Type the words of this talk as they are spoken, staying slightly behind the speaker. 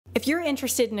If you're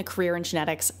interested in a career in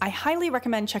genetics, I highly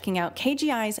recommend checking out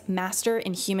KGI's Master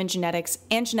in Human Genetics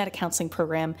and Genetic Counseling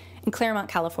program in Claremont,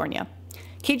 California.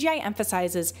 KGI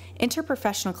emphasizes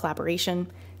interprofessional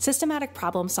collaboration, systematic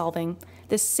problem solving,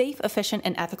 the safe, efficient,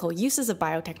 and ethical uses of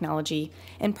biotechnology,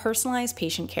 and personalized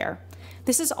patient care.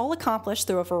 This is all accomplished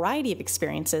through a variety of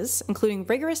experiences, including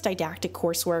rigorous didactic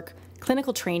coursework,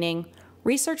 clinical training,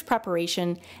 research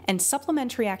preparation, and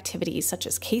supplementary activities such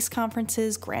as case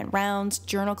conferences, grand rounds,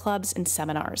 journal clubs, and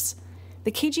seminars.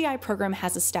 The KGI program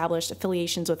has established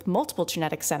affiliations with multiple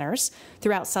genetic centers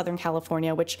throughout Southern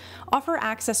California, which offer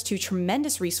access to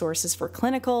tremendous resources for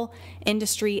clinical,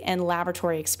 industry, and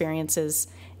laboratory experiences,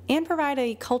 and provide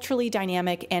a culturally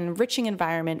dynamic and enriching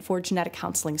environment for genetic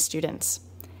counseling students.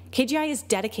 KGI is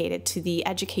dedicated to the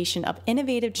education of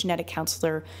innovative genetic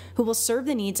counselor who will serve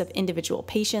the needs of individual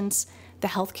patients, the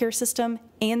healthcare system,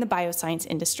 and the bioscience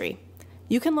industry.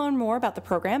 You can learn more about the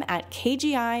program at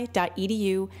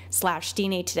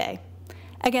kgi.edu/DNA Today.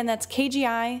 Again, that's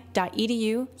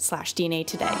kgi.edu/DNA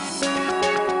Today.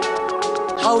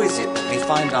 How is it that we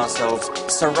find ourselves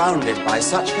surrounded by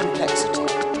such complexity,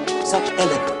 such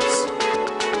elegance?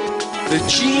 The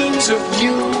genes of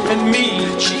you and me,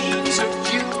 the genes of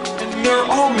you and me, we're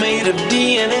all made of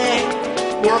DNA.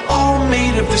 We're all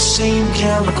made of the same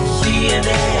chemical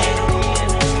DNA.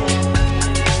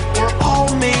 We're all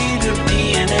made of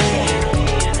DNA.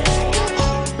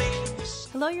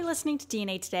 Hello, you're listening to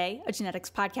DNA Today, a genetics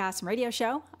podcast and radio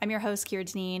show. I'm your host,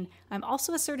 Dineen. I'm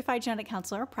also a certified genetic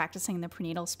counselor practicing in the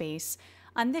prenatal space.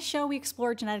 On this show, we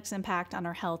explore genetics' impact on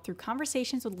our health through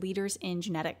conversations with leaders in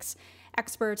genetics,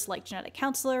 experts like genetic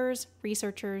counselors,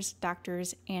 researchers,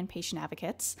 doctors, and patient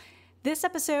advocates. This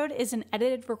episode is an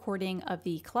edited recording of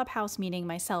the Clubhouse meeting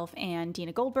myself and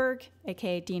Dena Goldberg,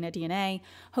 aka Dena DNA,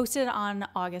 hosted on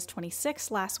August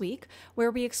 26th last week, where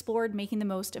we explored making the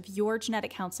most of your genetic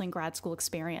counseling grad school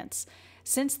experience.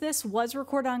 Since this was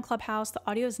recorded on Clubhouse, the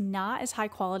audio is not as high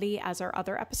quality as our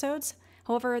other episodes.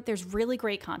 However, there's really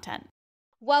great content.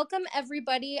 Welcome,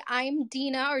 everybody. I'm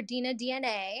Dena, or Dena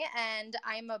DNA, and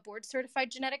I'm a board-certified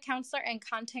genetic counselor and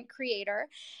content creator.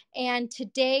 And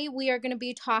today we are going to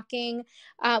be talking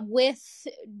with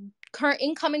current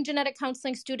incoming genetic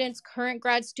counseling students, current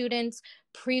grad students,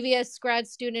 previous grad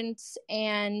students,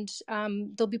 and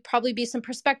there'll probably be some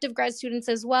prospective grad students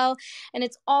as well. And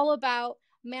it's all about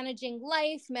managing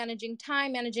life, managing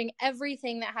time, managing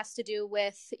everything that has to do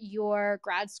with your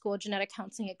grad school genetic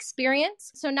counseling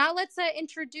experience. So now let's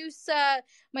introduce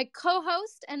my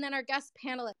co-host and then our guest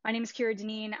panelist. My name is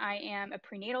Dineen. I am a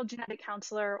prenatal genetic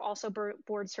counselor, also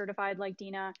board certified like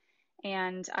Dena,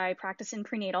 and I practice in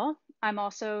prenatal. I'm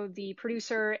also the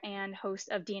producer and host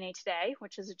of DNA Today,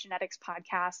 which is a genetics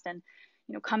podcast. And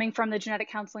coming from the genetic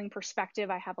counseling perspective,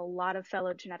 I have a lot of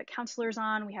fellow genetic counselors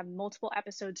on. We have multiple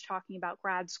episodes talking about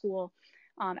grad school,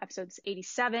 episodes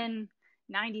 87,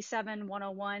 97,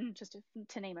 101, just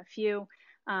to name a few.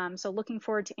 So looking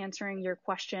forward to answering your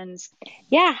questions.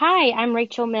 Yeah, hi, I'm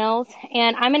Rachel Mills,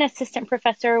 and I'm an assistant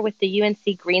professor with the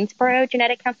UNC Greensboro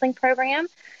Genetic Counseling Program.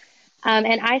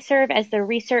 And I serve as the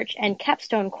Research and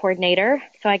Capstone Coordinator,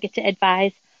 so I get to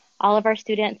advise all of our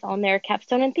students on their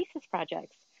capstone and thesis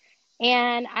projects.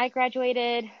 And I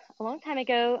graduated a long time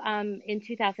ago in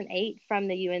 2008 from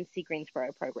the UNC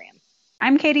Greensboro program.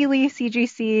 I'm Katie Lee,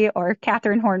 CGC, or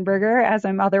Catherine Hornberger, as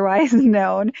I'm otherwise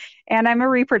known, and I'm a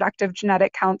reproductive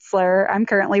genetic counselor. I'm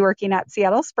currently working at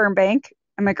Seattle Sperm Bank.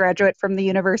 I'm a graduate from the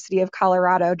University of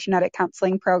Colorado Genetic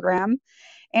Counseling Program.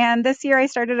 And this year I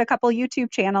started a couple YouTube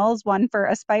channels, one for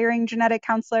aspiring genetic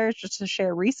counselors, just to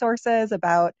share resources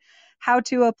about how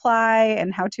to apply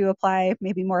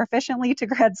maybe more efficiently to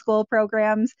grad school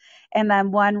programs, and then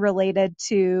one related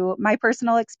to my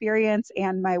personal experience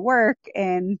and my work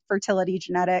in fertility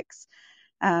genetics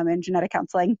and genetic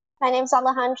counseling. My name's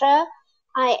Alejandra.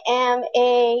 I am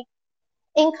a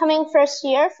incoming first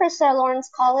year for Sarah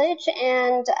Lawrence College,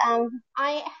 and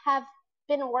I have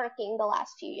been working the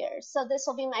last few years. So this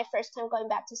will be my first time going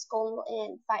back to school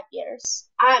in 5 years.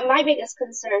 My biggest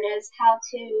concern is how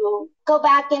to go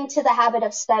back into the habit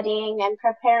of studying and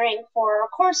preparing for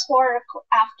coursework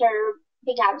after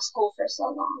being out of school for so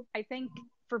long. I think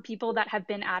for people that have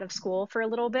been out of school for a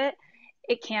little bit,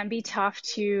 it can be tough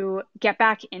to get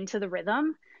back into the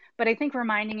rhythm. But I think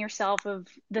reminding yourself of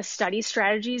the study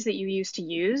strategies that you used to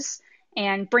use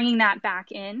and bringing that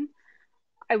back in.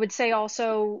 I would say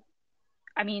also,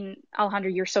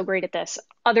 Alejandra, you're so great at this.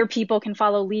 Other people can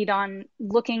follow lead on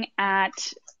looking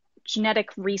at genetic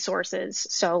resources.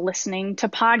 So listening to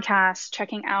podcasts,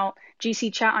 checking out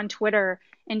GC Chat on Twitter,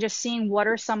 and just seeing what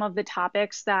are some of the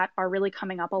topics that are really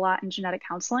coming up a lot in genetic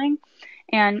counseling,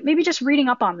 and maybe just reading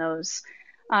up on those.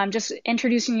 just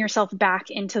introducing yourself back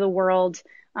into the world.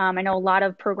 I know a lot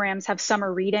of programs have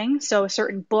summer reading, so a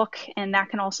certain book, and that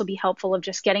can also be helpful of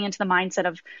just getting into the mindset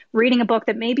of reading a book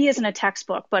that maybe isn't a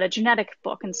textbook, but a genetic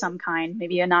book in some kind,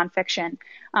 maybe a nonfiction,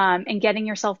 and getting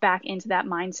yourself back into that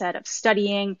mindset of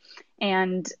studying.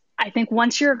 And I think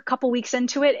once you're a couple weeks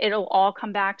into it, it'll all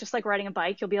come back, just like riding a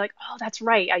bike. You'll be like, oh, that's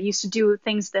right, I used to do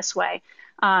things this way.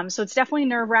 So it's definitely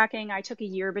nerve-wracking. I took a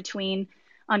year between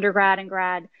undergrad and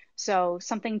grad. So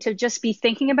something to just be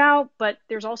thinking about, but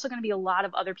there's also going to be a lot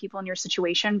of other people in your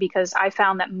situation, because I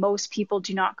found that most people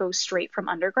do not go straight from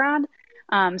undergrad.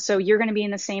 So you're going to be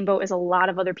in the same boat as a lot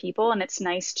of other people, and it's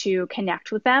nice to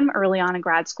connect with them early on in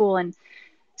grad school and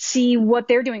see what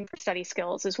they're doing for study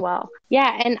skills as well.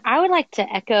 Yeah, and I would like to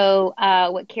echo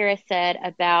what Kara said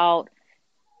about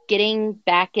getting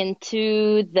back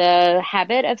into the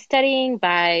habit of studying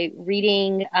by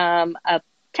reading a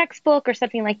textbook or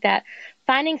something like that,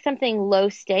 finding something low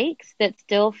stakes that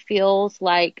still feels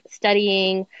like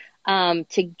studying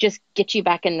to just get you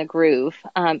back in the groove.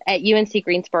 At UNC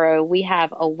Greensboro, we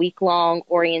have a week-long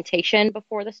orientation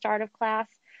before the start of class.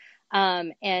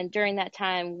 And during that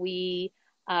time, we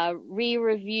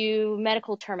re-review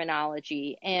medical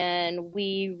terminology, and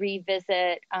we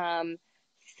revisit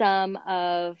some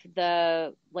of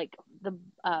the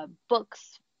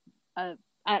books,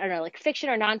 I don't know, like fiction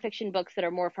or nonfiction books that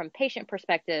are more from patient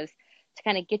perspectives, to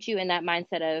kind of get you in that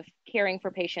mindset of caring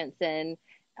for patients and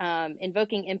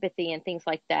invoking empathy and things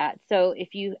like that. So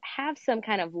if you have some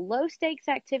kind of low stakes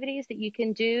activities that you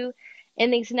can do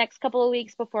in these next couple of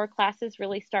weeks before classes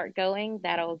really start going,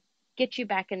 that'll get you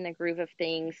back in the groove of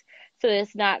things, so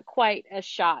it's not quite a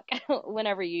shock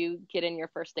whenever you get in your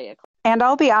first day of class. And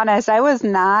I'll be honest, I was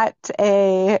not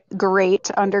a great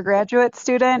undergraduate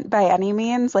student by any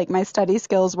means. Like, my study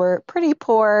skills were pretty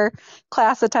poor,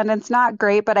 class attendance not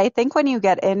great, but I think when you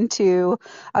get into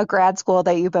a grad school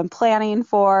that you've been planning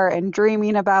for and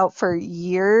dreaming about for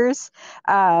years,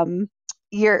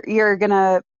 you're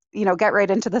gonna get right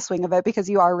into the swing of it, because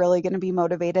you are really going to be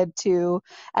motivated to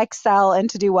excel and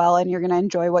to do well, and you're going to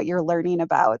enjoy what you're learning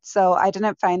about. So I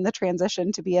didn't find the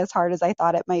transition to be as hard as I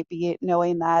thought it might be,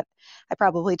 knowing that I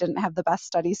probably didn't have the best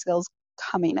study skills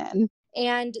coming in.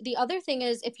 And the other thing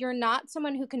is, if you're not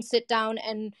someone who can sit down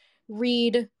and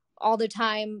read all the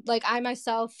time, like I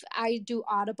myself, I do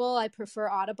Audible. I prefer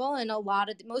Audible, and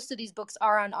most of these books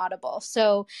are on Audible.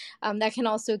 So that can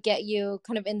also get you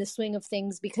kind of in the swing of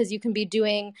things, because you can be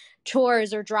doing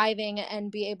chores or driving and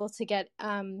be able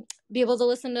to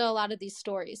listen to a lot of these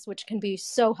stories, which can be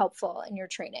so helpful in your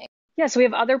training. Yeah, so we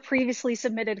have other previously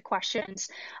submitted questions.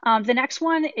 The next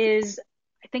one is,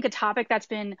 I think, a topic that's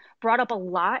been brought up a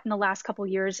lot in the last couple of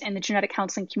years in the genetic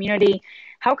counseling community.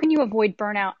 How can you avoid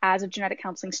burnout as a genetic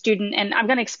counseling student? And I'm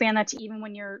going to expand that to even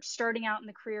when you're starting out in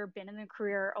the career, been in the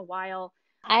career a while.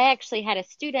 I actually had a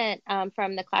student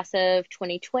from the class of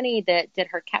 2020 that did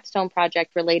her capstone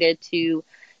project related to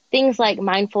things like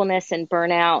mindfulness and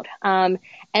burnout.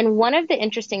 And one of the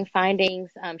interesting findings,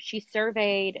 she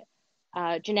surveyed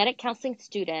genetic counseling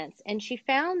students, and she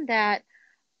found that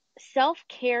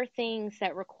self-care things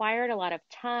that required a lot of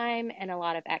time and a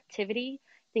lot of activity,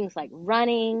 things like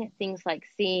running, things like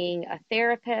seeing a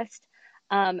therapist,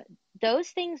 those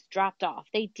things dropped off.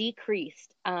 They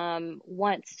decreased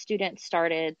once students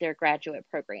started their graduate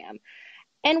program.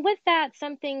 And with that,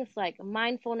 some things like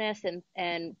mindfulness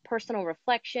and personal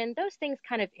reflection, those things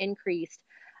kind of increased.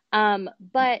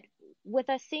 But with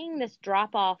us seeing this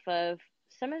drop off of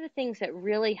some of the things that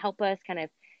really help us kind of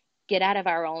get out of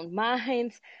our own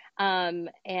minds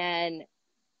and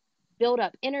build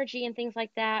up energy and things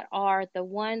like that, are the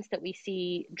ones that we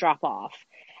see drop off.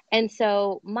 And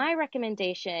so my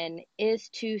recommendation is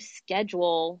to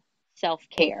schedule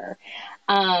self-care.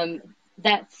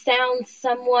 That sounds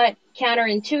somewhat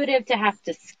counterintuitive to have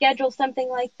to schedule something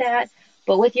like that,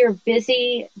 but with your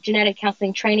busy genetic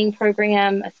counseling training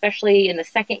program, especially in the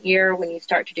second year when you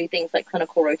start to do things like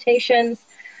clinical rotations,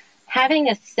 having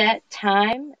a set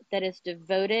time that is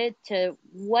devoted to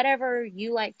whatever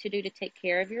you like to do to take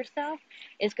care of yourself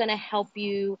is going to help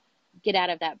you get out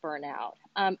of that burnout.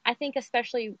 I think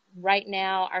especially right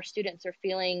now, our students are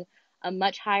feeling a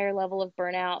much higher level of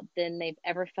burnout than they've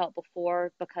ever felt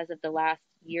before because of the last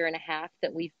year and a half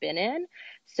that we've been in.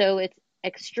 So it's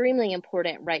extremely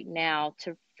important right now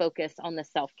to focus on the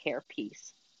self-care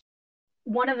piece.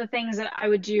 One of the things that I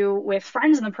would do with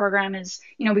friends in the program is,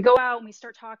 we go out and we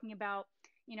start talking about,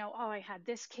 oh, I had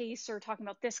this case, or talking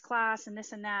about this class and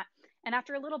this and that. And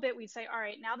after a little bit, we'd say, all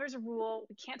right, now there's a rule.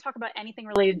 We can't talk about anything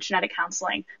related to genetic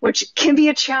counseling, which can be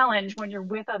a challenge when you're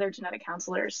with other genetic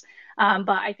counselors. But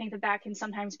I think that can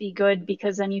sometimes be good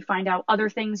because then you find out other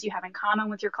things you have in common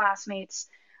with your classmates,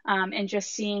 and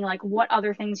just seeing like what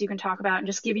other things you can talk about and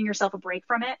just giving yourself a break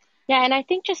from it. Yeah, and I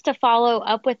think just to follow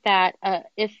up with that,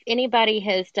 if anybody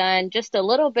has done just a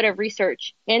little bit of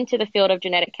research into the field of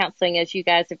genetic counseling as you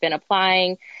guys have been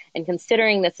applying and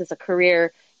considering this as a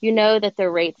career, you know that the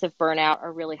rates of burnout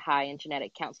are really high in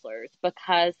genetic counselors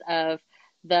because of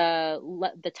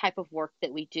the type of work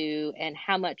that we do and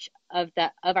how much of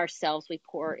ourselves we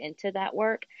pour into that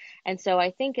work. And so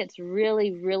I think it's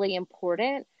really, really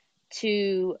important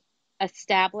to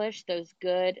establish those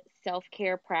good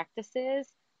self-care practices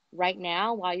right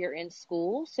now while you're in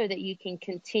school so that you can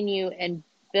continue and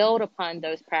build upon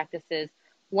those practices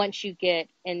once you get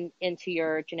into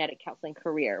your genetic counseling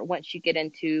career, once you get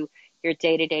into your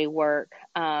day-to-day work,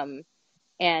 and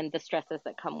the stresses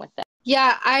that come with that.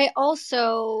 Yeah, I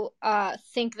also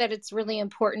think that it's really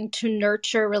important to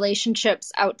nurture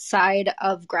relationships outside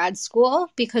of grad school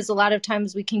because a lot of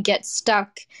times we can get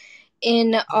stuck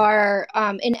in our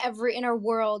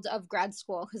world of grad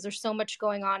school because there's so much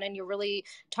going on and you're really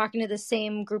talking to the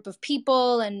same group of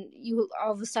people and you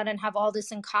all of a sudden have all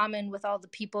this in common with all the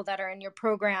people that are in your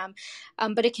program.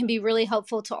 But it can be really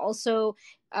helpful to also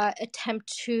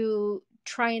attempt to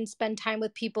try and spend time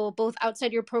with people both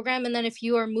outside your program and then if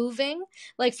you are moving,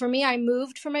 like for me, I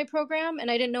moved for my program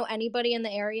and I didn't know anybody in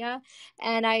the area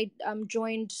and I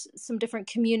joined some different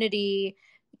community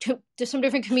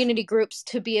groups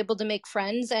to be able to make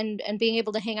friends and being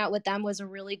able to hang out with them was a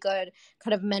really good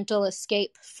kind of mental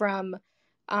escape from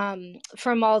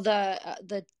all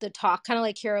the talk, kind of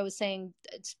like Kira was saying,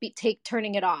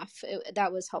 turning it off.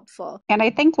 That was helpful. And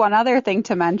I think one other thing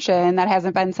to mention that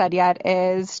hasn't been said yet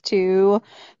is to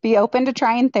be open to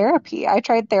trying therapy. I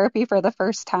tried therapy for the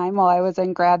first time while I was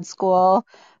in grad school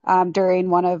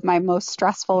during one of my most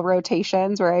stressful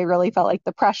rotations where I really felt like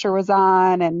the pressure was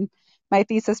on and my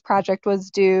thesis project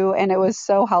was due. And it was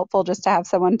so helpful just to have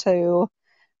someone to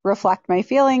reflect my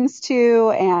feelings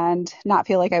to and not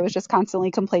feel like I was just constantly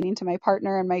complaining to my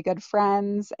partner and my good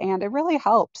friends. And it really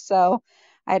helped. So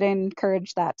I'd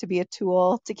encourage that to be a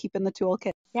tool to keep in the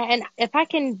toolkit. Yeah, and if I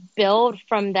can build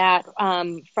from that,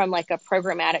 from like a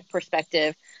programmatic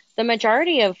perspective, the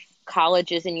majority of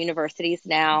colleges and universities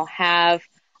now have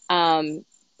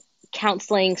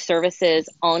counseling services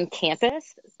on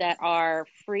campus that are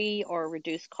free or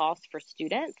reduced cost for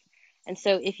students. And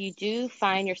so if you do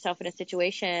find yourself in a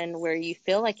situation where you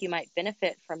feel like you might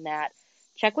benefit from that,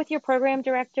 check with your program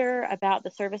director about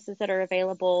the services that are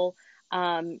available.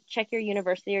 Check your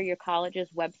university or your college's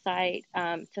website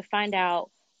to find out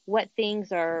what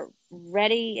things are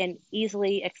ready and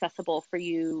easily accessible for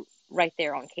you right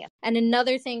there on campus. And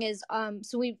another thing is,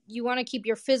 you want to keep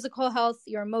your physical health,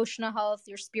 your emotional health,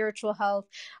 your spiritual health,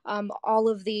 all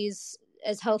of these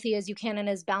as healthy as you can and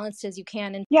as balanced as you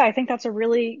can. And yeah, I think that's a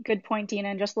really good point, Dina,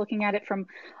 and just looking at it from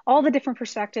all the different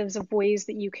perspectives of ways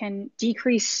that you can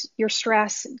decrease your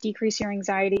stress, decrease your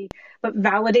anxiety, but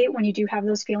validate when you do have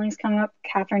those feelings coming up.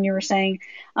 Catherine, you were saying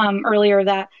earlier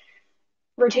that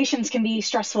rotations can be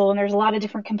stressful and there's a lot of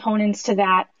different components to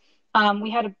that. We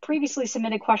had a previously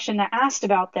submitted question that asked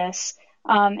about this,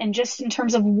 and just in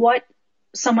terms of what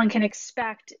someone can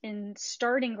expect in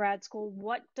starting grad school,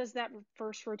 what does that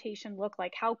first rotation look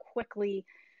like? How quickly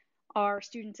are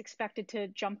students expected to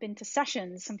jump into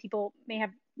sessions? Some people may have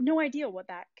no idea what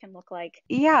that can look like.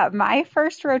 Yeah, my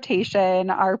first rotation,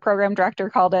 our program director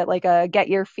called it like a get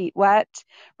your feet wet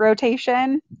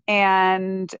rotation.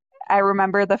 And I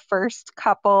remember the first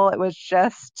couple, it was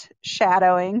just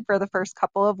shadowing for the first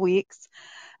couple of weeks.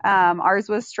 Ours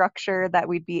was structured that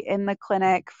we'd be in the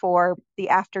clinic for the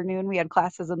afternoon. We had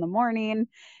classes in the morning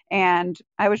and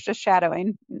I was just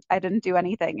shadowing. I didn't do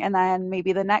anything. And then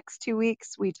maybe the next 2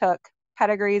 weeks we took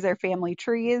pedigrees or family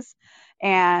trees,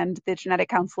 and the genetic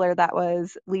counselor that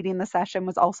was leading the session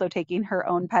was also taking her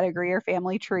own pedigree or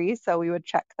family tree. So we would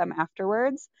check them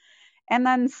afterwards. And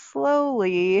then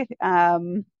slowly,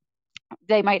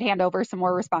 they might hand over some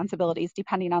more responsibilities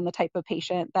depending on the type of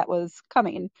patient that was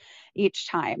coming each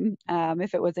time.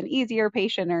 If it was an easier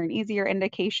patient or an easier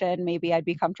indication, maybe I'd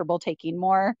be comfortable taking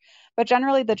more. But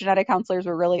generally, the genetic counselors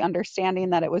were really understanding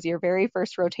that it was your very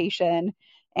first rotation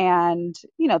and,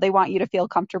 they want you to feel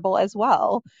comfortable as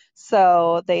well.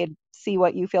 So they'd see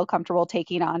what you feel comfortable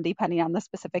taking on depending on the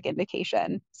specific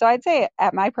indication. So I'd say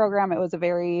at my program, it was a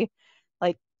very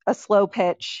a slow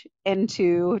pitch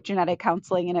into genetic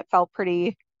counseling and it felt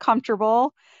pretty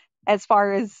comfortable. as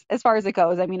far as it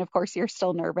goes, I mean, of course you're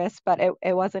still nervous, but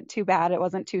it wasn't too bad. It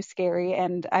wasn't too scary.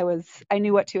 And I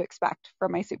knew what to expect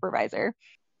from my supervisor.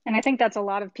 And I think that's a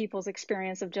lot of people's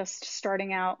experience of just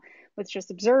starting out with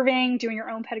just observing, doing your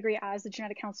own pedigree as the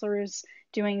genetic counselors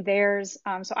doing theirs.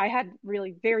 So I had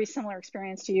really very similar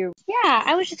experience to you. Yeah,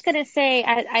 I was just going to say,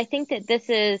 I think that this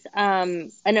is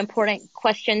an important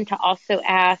question to also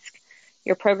ask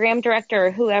your program director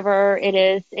or whoever it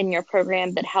is in your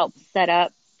program that helps set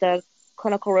up the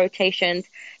clinical rotations.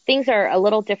 Things are a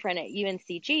little different at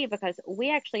UNCG because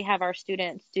we actually have our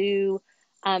students do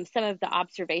some of the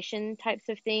observation types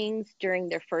of things during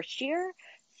their first year.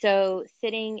 So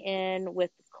sitting in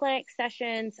with clinic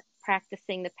sessions,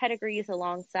 practicing the pedigrees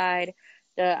alongside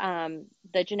the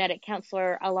genetic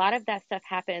counselor, a lot of that stuff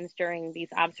happens during these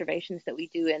observations that we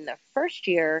do in the first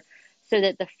year, so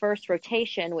that the first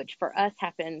rotation, which for us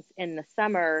happens in the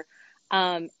summer,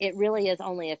 it really is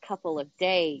only a couple of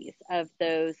days of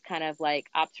those kind of like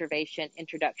observation,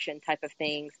 introduction type of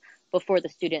things before the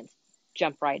students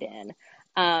jump right in.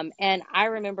 And I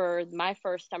remember my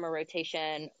first summer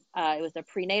rotation, it was a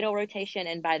prenatal rotation,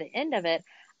 and by the end of it,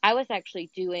 I was actually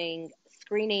doing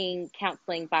screening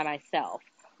counseling by myself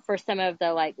for some of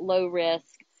the like low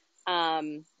risk.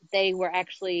 They were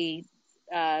actually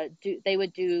they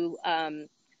would do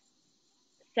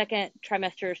second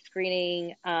trimester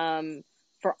screening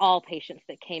for all patients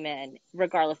that came in,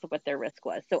 regardless of what their risk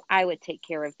was. So I would take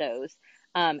care of those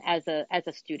as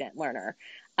a student learner.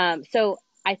 So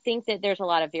I think that there's a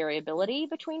lot of variability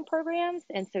between programs,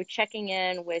 and so checking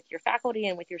in with your faculty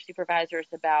and with your supervisors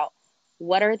about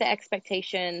what are the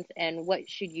expectations and what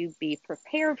should you be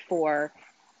prepared for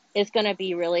is going to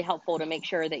be really helpful to make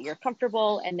sure that you're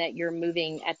comfortable and that you're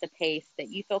moving at the pace that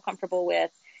you feel comfortable with,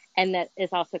 and that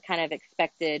is also kind of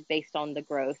expected based on the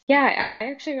growth. Yeah, I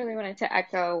actually really wanted to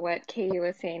echo what Katie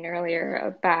was saying earlier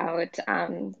about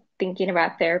thinking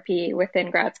about therapy within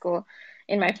grad school.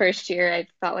 In my first year, I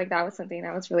felt like that was something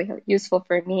that was really useful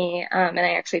for me. And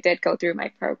I actually did go through my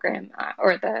program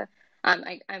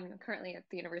I'm currently at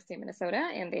the University of Minnesota,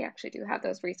 and they actually do have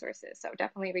those resources. So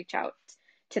definitely reach out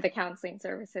to the counseling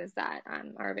services that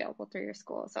are available through your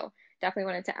school. So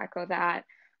definitely wanted to echo that.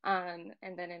 And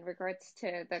then in regards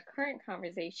to the current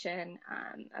conversation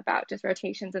about just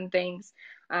rotations and things,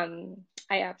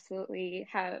 I absolutely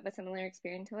have a similar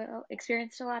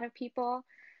experience to a lot of people.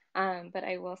 But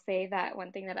I will say that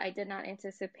one thing that I did not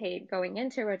anticipate going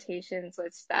into rotations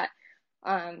was that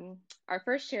our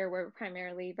first year were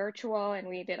primarily virtual, and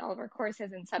we did all of our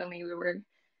courses, and suddenly we were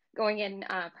going in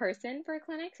person for a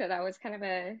clinic. So that was kind of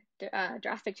a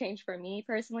drastic change for me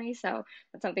personally. So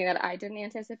that's something that I didn't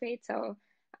anticipate. So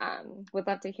would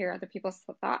love to hear other people's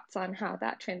thoughts on how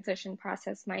that transition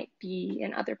process might be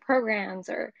in other programs,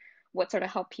 or what sort of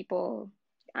help people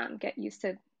get used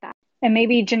to that. And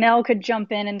maybe Janelle could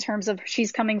jump in terms of,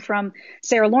 she's coming from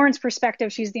Sarah Lawrence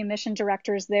perspective. She's the admission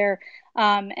directors there.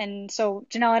 And so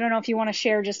Janelle, I don't know if you want to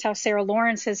share just how Sarah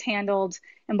Lawrence has handled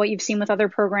and what you've seen with other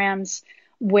programs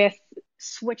with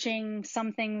switching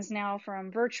some things now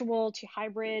from virtual to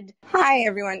hybrid. Hi,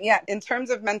 everyone. Yeah, in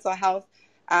terms of mental health,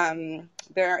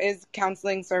 there is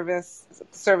counseling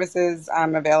services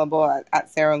available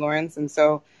at Sarah Lawrence. And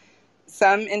so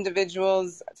some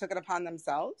individuals took it upon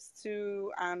themselves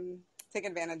to take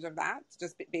advantage of that,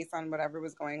 just based on whatever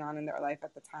was going on in their life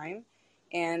at the time.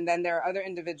 And then there are other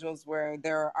individuals where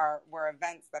were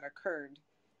events that occurred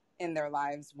in their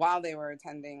lives while they were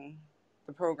attending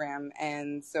the program.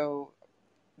 And so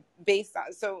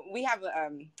so we have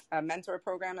a mentor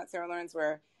program at Sarah Lawrence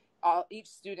where each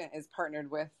student is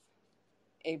partnered with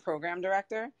a program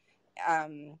director,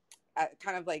 kind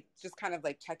of like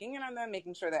checking in on them,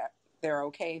 making sure that they're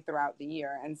okay throughout the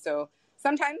year. And so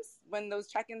sometimes when those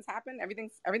check-ins happen,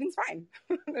 everything's fine.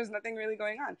 There's nothing really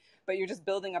going on, but you're just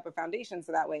building up a foundation.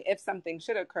 So that way, if something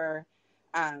should occur,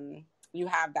 you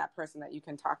have that person that you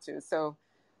can talk to. So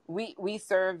we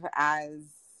serve as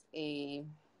a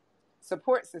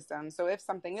support system. So if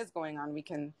something is going on, we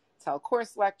can tell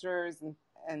course lecturers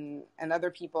and other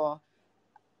people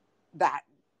that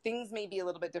things may be a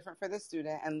little bit different for the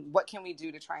student, and what can we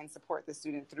do to try and support the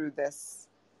student through this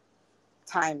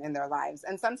time in their lives.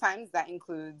 And sometimes that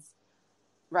includes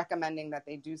recommending that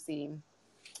they do see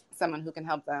someone who can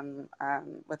help them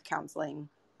with counseling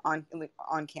on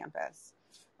campus.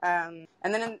 And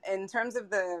then in terms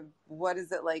of what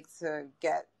is it like to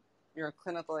get your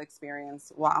clinical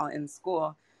experience while in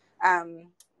school,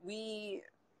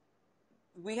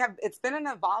 it's been an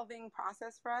evolving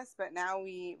process for us, but now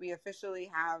we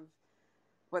officially have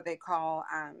what they call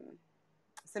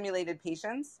simulated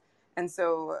patients. And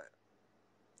so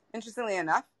interestingly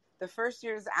enough, the first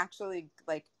year is actually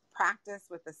like practice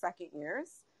with the second years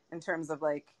in terms of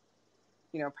like,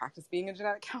 practice being a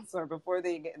genetic counselor before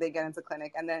they get into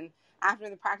clinic. And then after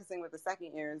the practicing with the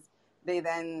second years, they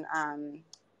then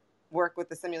work with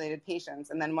the simulated patients.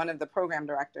 And then one of the program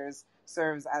directors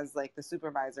serves as like the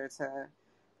supervisor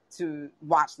to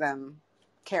watch them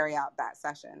carry out that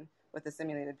session with the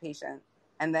simulated patient.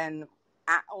 And then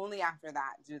only after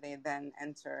that do they then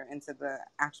enter into the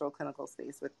actual clinical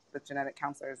space with genetic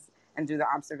counselors and do the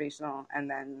observational, and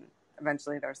then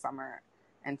eventually their summer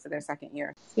into their second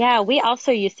year. Yeah, we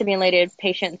also use simulated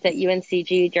patients at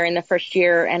UNCG during the first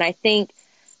year. And I think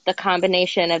the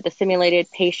combination of the simulated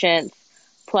patients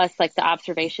plus like the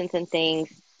observations and things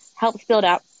helps build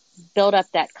up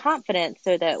that confidence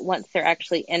so that once they're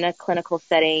actually in a clinical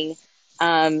setting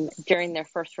during their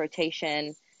first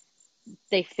rotation,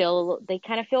 they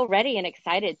kind of feel ready and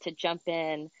excited to jump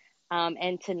in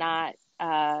and to not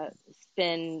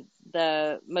spend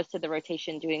most of the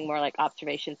rotation doing more like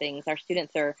observation things. Our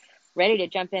students are ready to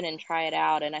jump in and try it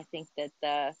out. And I think that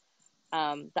the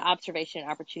observation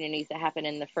opportunities that happen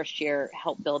in the first year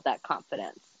help build that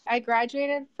confidence. I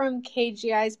graduated from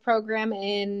KGI's program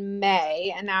in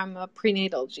May, and I'm a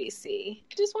prenatal GC.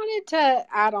 I just wanted to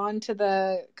add on to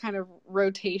the kind of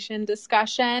rotation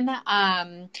discussion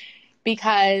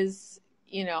because,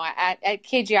 at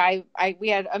KGI, we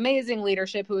had amazing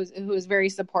leadership who was very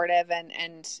supportive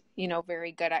and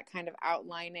very good at kind of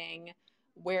outlining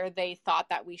where they thought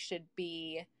that we should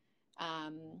be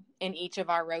in each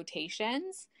of our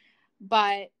rotations.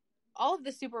 But all of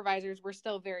the supervisors were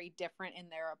still very different in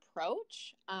their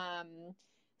approach.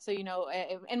 So,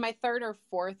 in my third or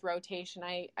fourth rotation,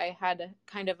 I had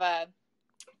kind of a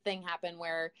thing happen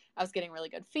where I was getting really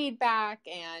good feedback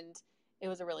and it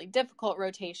was a really difficult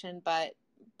rotation, but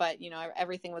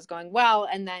everything was going well.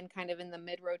 And then kind of in the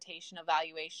mid-rotation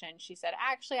evaluation, she said,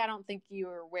 actually, I don't think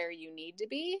you're where you need to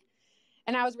be.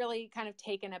 And I was really kind of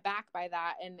taken aback by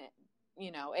that. And,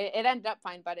 it ended up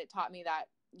fine, but it taught me that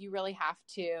you really have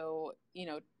to,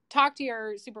 talk to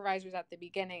your supervisors at the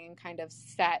beginning and kind of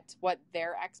set what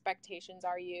their expectations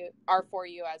are for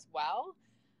you as well.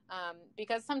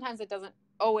 Because sometimes it doesn't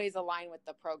always align with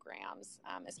the programs,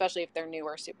 especially if they're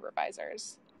newer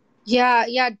supervisors.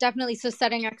 Yeah, definitely. So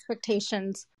setting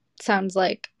expectations sounds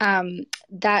like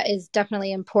that is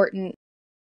definitely important.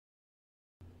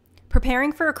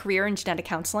 Preparing for a career in genetic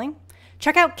counseling?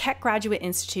 Check out Keck Graduate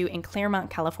Institute in Claremont,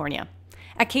 California.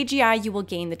 At KGI, you will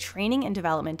gain the training and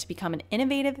development to become an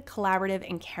innovative, collaborative,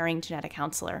 and caring genetic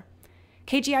counselor.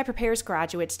 KGI prepares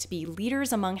graduates to be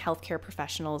leaders among healthcare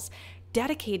professionals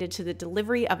dedicated to the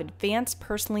delivery of advanced,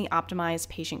 personally optimized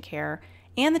patient care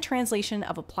and the translation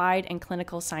of applied and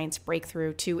clinical science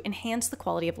breakthrough to enhance the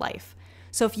quality of life.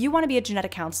 So if you want to be a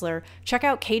genetic counselor, check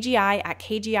out KGI at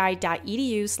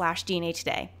kgi.edu/DNA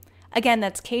today. Again,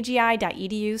 that's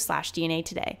kgi.edu/DNA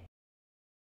today.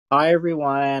 Hi,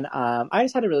 everyone. I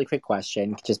just had a really quick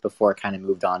question just before I kind of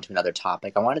moved on to another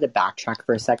topic. I wanted to backtrack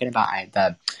for a second about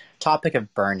the topic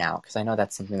of burnout, because I know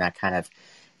that's something that kind of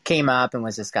came up and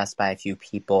was discussed by a few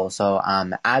people. So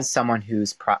as someone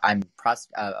who's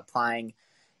applying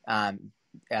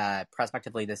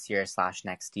prospectively this year /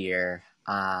 next year,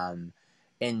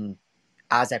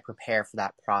 as I prepare for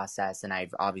that process, and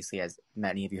I've obviously, as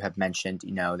many of you have mentioned,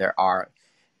 there are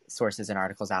sources and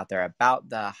articles out there about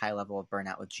the high level of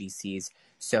burnout with GCs.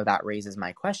 So that raises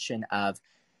my question of,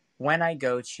 when I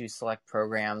go to select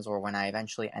programs or when I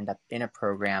eventually end up in a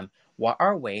program, what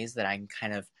are ways that I can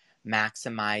kind of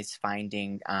maximize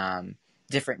finding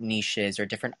different niches or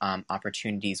different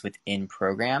opportunities within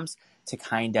programs to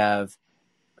kind of,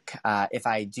 if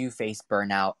I do face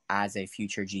burnout as a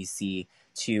future GC,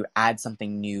 to add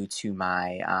something new to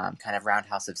my kind of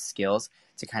roundhouse of skills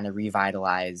to kind of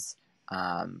revitalize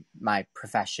my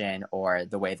profession or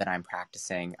the way that I'm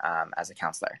practicing as a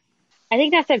counselor? I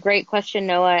think that's a great question,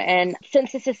 Noah. And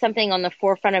since this is something on the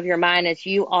forefront of your mind as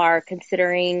you are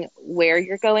considering where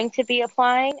you're going to be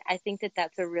applying, I think that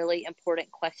that's a really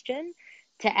important question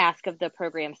to ask of the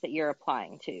programs that you're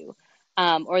applying to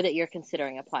or that you're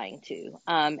considering applying to.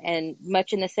 And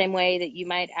much in the same way that you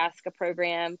might ask a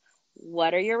program,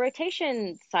 what are your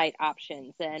rotation site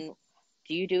options? And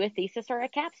do you do a thesis or a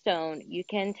capstone? You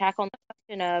can tackle the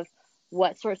question of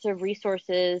what sorts of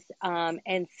resources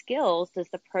and skills does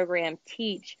the program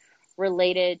teach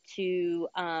related to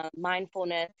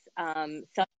mindfulness,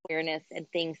 self-awareness, and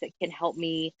things that can help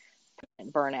me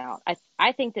prevent burnout.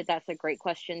 I think that that's a great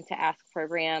question to ask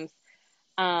programs.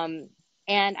 And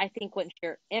I think once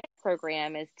you're in a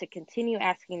program is to continue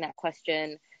asking that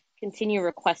question, continue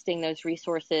requesting those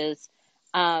resources.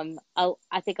 I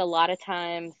think a lot of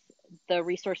times the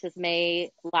resources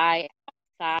may lie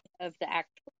outside of the actual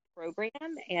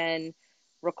program and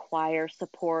require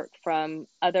support from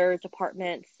other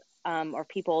departments or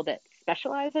people that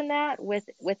specialize in that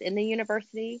within the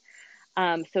university.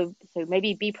 So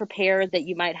maybe be prepared that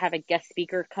you might have a guest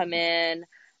speaker come in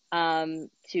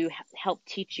to help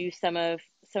teach you some of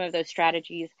those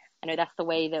strategies. I know that's the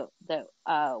way that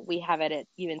we have it at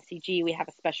UNCG. We have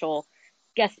a special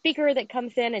guest speaker that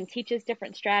comes in and teaches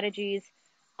different strategies.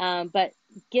 But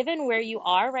given where you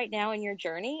are right now in your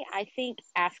journey, I think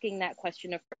asking that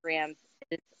question of programs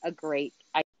is a great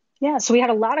idea. Yeah, so we had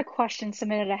a lot of questions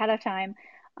submitted ahead of time.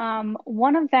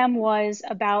 One of them was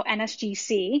about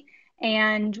NSGC.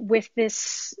 And with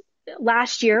this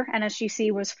last year,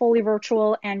 NSGC was fully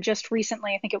virtual. And just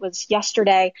recently, I think it was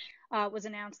yesterday, was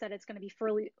announced that it's going to be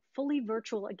fully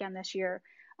virtual again this year.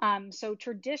 So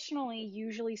traditionally,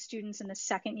 usually students in the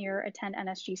second year attend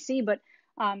NSGC, but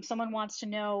someone wants to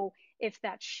know if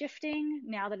that's shifting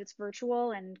now that it's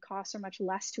virtual and costs are much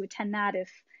less to attend that.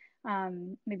 If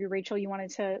maybe Rachel, you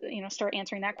wanted to start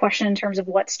answering that question in terms of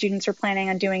what students are planning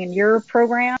on doing in your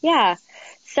program. Yeah,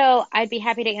 so I'd be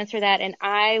happy to answer that, and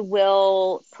I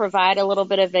will provide a little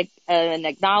bit of an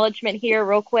acknowledgement here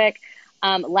real quick.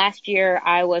 Last year,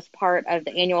 I was part of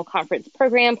the annual conference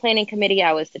program planning committee.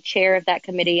 I was the chair of that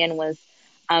committee and was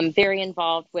very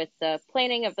involved with the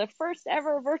planning of the first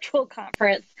ever virtual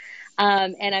conference.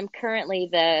 And I'm currently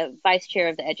the vice chair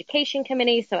of the education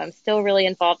committee, so I'm still really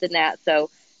involved in that.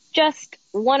 So just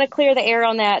want to clear the air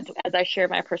on that as I share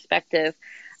my perspective.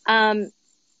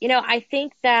 I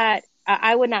think that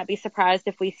I would not be surprised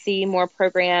if we see more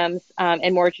programs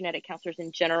and more genetic counselors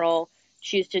in general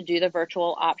choose to do the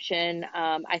virtual option.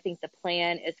 I think the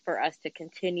plan is for us to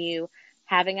continue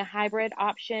having a hybrid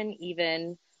option,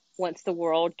 even once the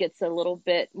world gets a little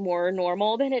bit more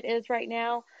normal than it is right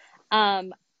now.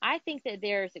 I think that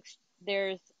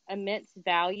there's immense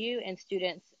value in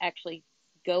students actually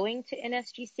going to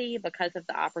NSGC because of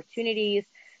the opportunities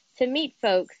to meet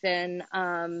folks and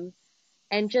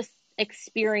just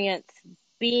experience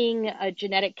being a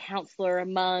genetic counselor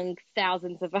among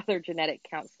thousands of other genetic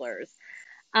counselors.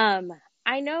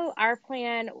 I know our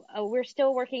plan, we're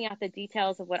still working out the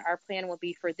details of what our plan will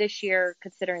be for this year,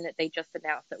 considering that they just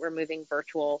announced that we're moving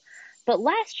virtual. But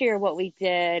last year, what we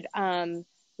did,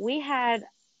 we had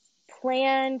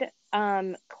planned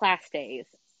class days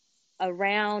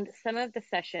around some of the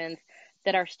sessions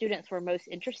that our students were most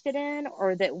interested in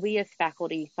or that we as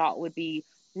faculty thought would be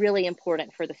really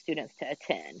important for the students to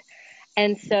attend.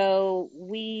 And so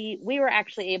we were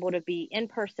actually able to be in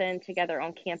person together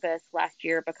on campus last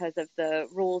year because of the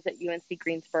rules at UNC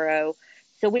Greensboro.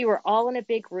 So we were all in a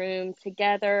big room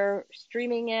together,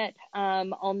 streaming it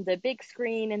on the big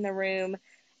screen in the room.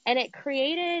 And it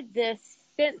created this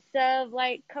sense of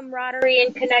like camaraderie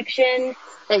and connection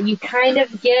that you kind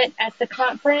of get at the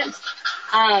conference.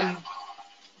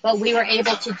 But we were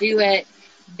able to do it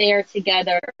there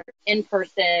together in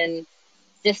person,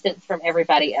 distance from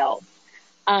everybody else.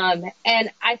 And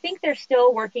I think they're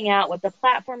still working out what the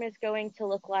platform is going to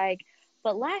look like.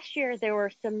 But last year, there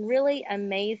were some really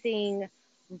amazing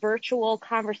virtual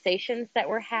conversations that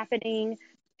were happening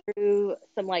through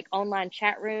some like online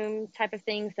chat room type of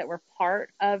things that were part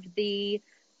of the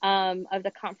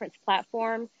conference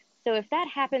platform. So if that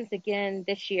happens again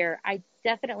this year, I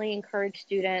definitely encourage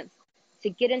students to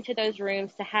get into those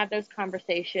rooms, to have those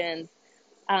conversations,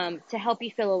 to help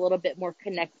you feel a little bit more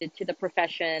connected to the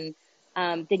profession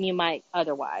than you might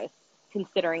otherwise,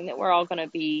 considering that we're all going to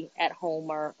be at home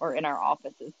or in our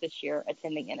offices this year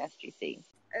attending NSGC.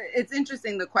 It's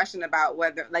interesting, the question about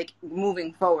whether, like,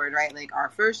 moving forward, right? Like, our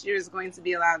first year is going to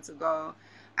be allowed to go.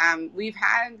 We've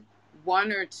had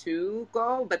one or two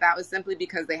go, but that was simply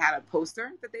because they had a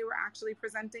poster that they were actually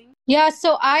presenting. Yeah,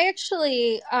 so I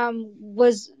actually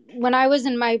when I was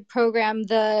in my program,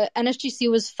 the NSGC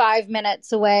was 5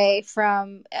 minutes away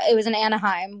from, it was in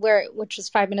Anaheim, which was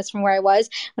 5 minutes from where I was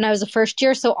when I was a first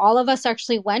year. So all of us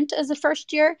actually went as a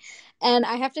first year. And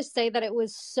I have to say that it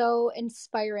was so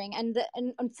inspiring. And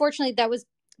unfortunately, that was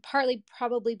partly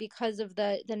probably because of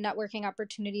the networking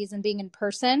opportunities and being in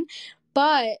person.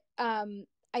 But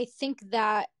I think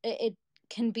that it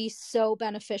can be so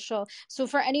beneficial. So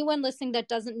for anyone listening that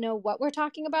doesn't know what we're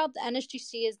talking about, the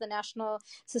NSGC is the National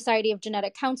Society of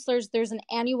Genetic Counselors. There's an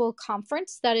annual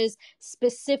conference that is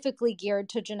specifically geared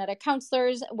to genetic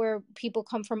counselors, where people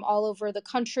come from all over the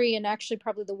country and actually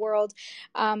probably the world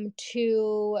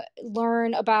to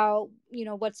learn about,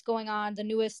 what's going on, the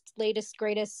newest, latest,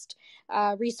 greatest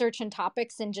research and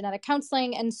topics in genetic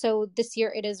counseling. And so this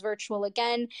year it is virtual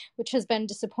again, which has been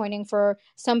disappointing for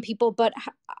some people, but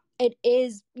it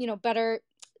is, better,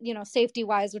 safety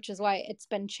wise, which is why it's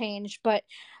been changed. But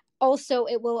also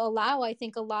it will allow, I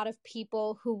think, a lot of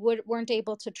people who weren't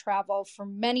able to travel for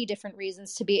many different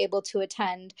reasons to be able to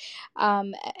attend.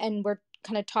 And we're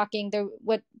kind of talking there,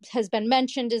 what has been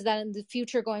mentioned is that in the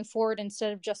future going forward,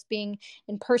 instead of just being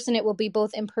in person, it will be both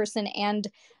in person and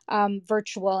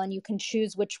virtual, and you can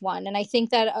choose which one. And I think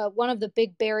that one of the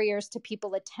big barriers to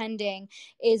people attending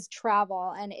is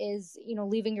travel, and is,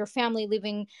 leaving your family,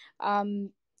 leaving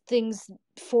things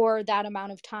for that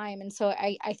amount of time. And so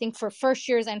I think for first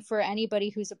years and for anybody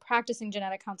who's a practicing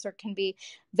genetic counselor, can be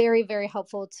very, very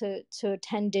helpful to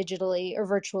attend digitally or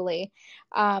virtually.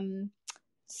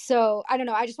 So I don't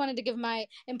know. I just wanted to give my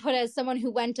input as someone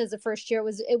who went as a first year.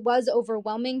 It was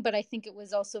overwhelming, but I think it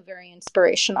was also very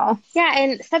inspirational. Yeah,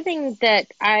 and something that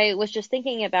I was just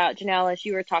thinking about, Janelle, as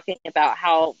you were talking about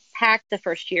how packed the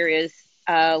first year is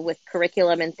with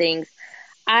curriculum and things,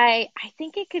 I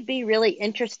think it could be really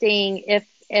interesting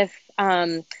if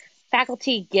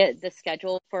faculty get the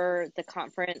schedule for the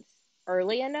conference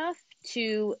early enough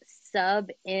to sub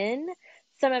in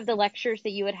some of the lectures that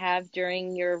you would have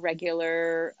during your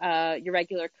regular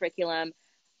curriculum.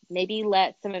 Maybe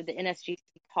let some of the NSGC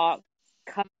talk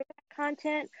cover that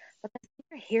content, but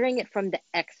you're hearing it from the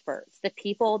experts, the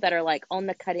people that are like on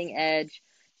the cutting edge,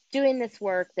 doing this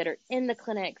work, that are in the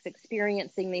clinics,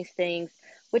 experiencing these things,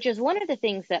 which is one of the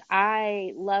things that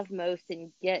I love most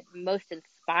and get most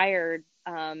inspired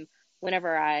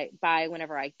whenever I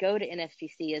go to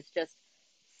NSGC, is just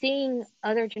seeing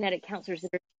other genetic counselors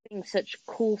that are doing such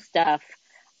cool stuff.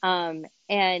 And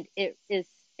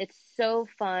it's so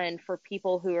fun for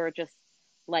people who are just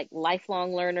like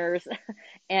lifelong learners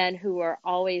and who are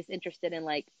always interested in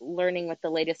like learning what the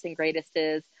latest and greatest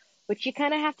is, which you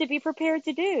kind of have to be prepared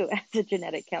to do as a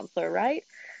genetic counselor, right?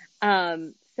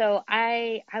 So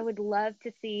I would love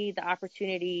to see the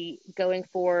opportunity going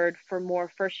forward for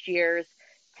more first years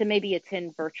to maybe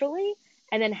attend virtually,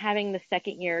 and then having the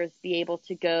second years be able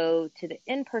to go to the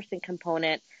in-person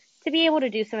component to be able to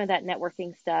do some of that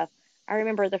networking stuff. I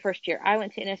remember the first year I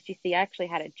went to NSGC, I actually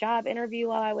had a job interview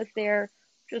while I was there,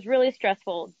 which was really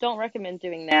stressful. Don't recommend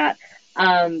doing that.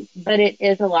 But it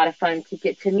is a lot of fun to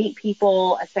get to meet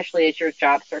people, especially as you're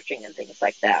job searching and things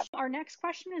like that. Our next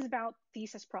question is about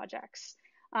thesis projects.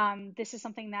 This is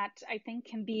something that I think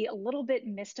can be a little bit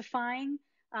mystifying.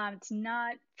 It's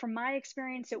not, from my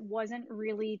experience, it wasn't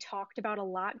really talked about a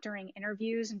lot during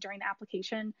interviews and during the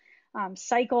application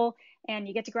cycle. And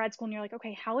you get to grad school and you're like,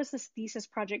 okay, how is this thesis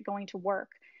project going to work?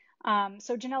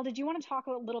 So Janelle, did you want to talk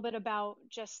a little bit about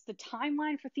just the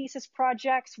timeline for thesis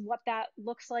projects, what that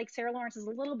looks like? Sarah Lawrence is a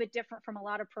little bit different from a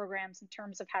lot of programs in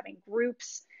terms of having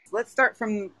groups. Let's start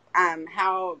from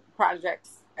how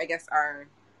projects, I guess, are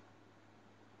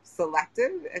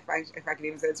selected, if I can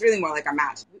even say. It's really more like a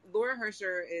match. Laura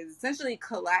Hersher essentially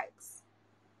collects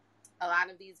a lot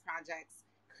of these projects,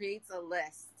 creates a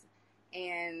list,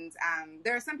 and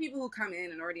there are some people who come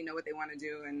in and already know what they want to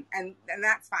do, and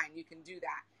that's fine. You can do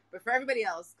that. But for everybody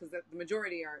else, because the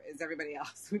majority is everybody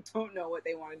else who don't know what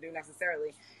they want to do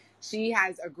necessarily, she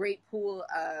has a great pool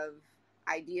of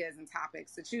ideas and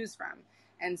topics to choose from.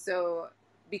 And so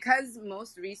because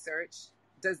most research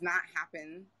does not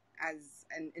happen as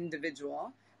an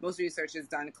individual, most research is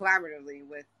done collaboratively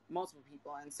with multiple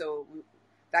people. And so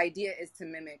the idea is to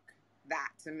mimic that,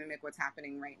 to mimic what's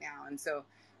happening right now. And so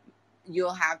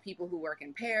you'll have people who work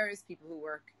in pairs, people who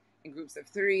work in groups of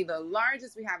 3. The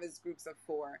largest we have is groups of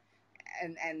 4.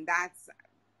 And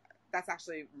that's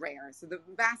actually rare. So the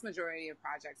vast majority of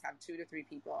projects have 2 to 3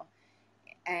 people.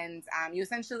 And you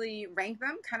essentially rank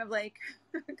them kind of like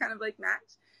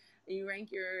match. You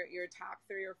rank your top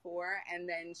 3 or 4, and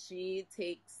then she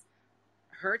takes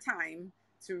her time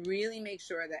to really make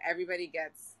sure that everybody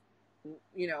gets,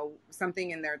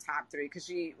 something in their top 3, because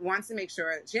she wants to make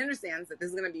sure, she understands that this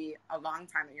is going to be a long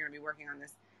time that you're going to be working on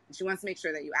this, and she wants to make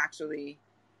sure that you actually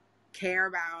care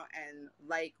about and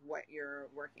like what you're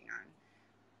working on.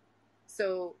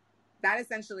 So that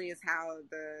essentially is how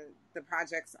the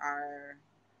projects are,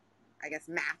 I guess,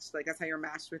 matched. Like, that's how you're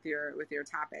matched with your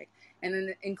topic. And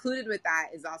then included with that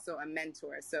is also a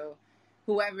mentor. So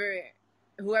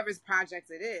whoever's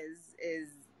project it is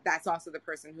that's also the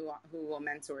person who will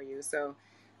mentor you. So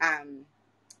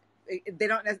it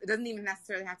doesn't even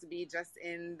necessarily have to be just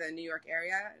in the New York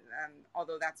area,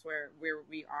 although that's where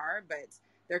we are, but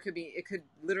it could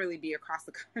literally be across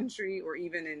the country, or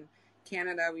even in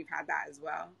Canada. We've had that as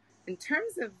well. In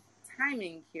terms of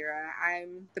timing, Kira,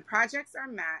 the projects are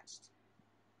matched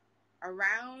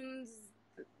around,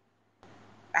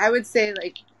 I would say,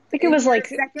 like think it was like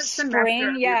second semester spring.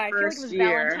 of Yeah, your I feel like it first was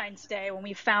year. Valentine's Day when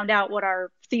we found out what our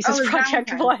thesis Oh, it's project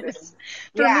Valentine's was. Day.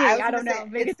 For Yeah, me, I was I gonna don't say know.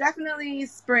 Maybe it's definitely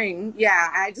spring. Yeah,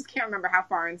 I just can't remember how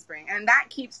far in spring, and that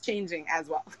keeps changing as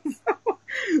well.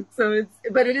 So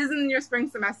it is in your spring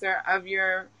semester of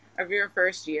your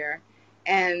first year,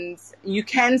 and you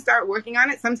can start working on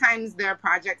it. Sometimes there are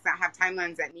projects that have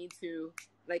timelines that need to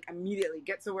like immediately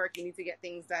get to work. You need to get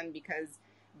things done because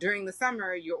during the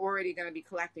summer you're already going to be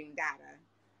collecting data.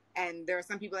 And there are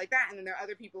some people like that, and then there are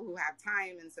other people who have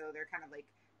time, and so they're kind of like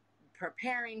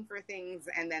preparing for things,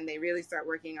 and then they really start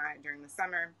working on it during the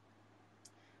summer.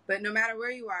 But no matter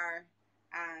where you are,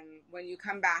 when you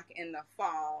come back in the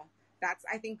fall,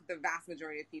 I think the vast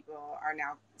majority of people are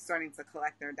now starting to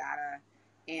collect their data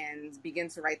and begin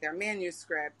to write their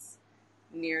manuscripts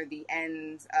near the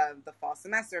end of the fall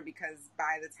semester, because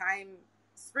by the time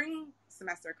spring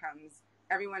semester comes,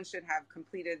 everyone should have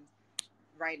completed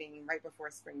writing right before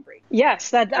spring break.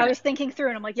 Yes, I was thinking through,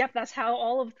 and I'm like, yep, that's how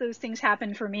all of those things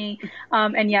happened for me.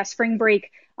 And yeah, spring break,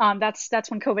 that's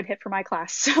when COVID hit for my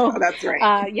class. So that's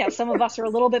right. Yeah, some of us are a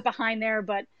little bit behind there,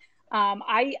 but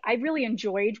I really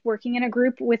enjoyed working in a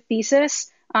group with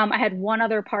thesis. I had one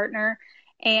other partner,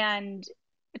 and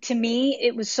to me,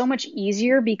 it was so much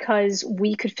easier because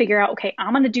we could figure out, okay,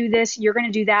 I'm going to do this, you're going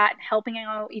to do that, helping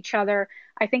out each other.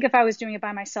 I think if I was doing it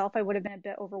by myself, I would have been a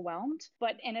bit overwhelmed.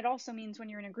 And it also means when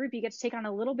you're in a group, you get to take on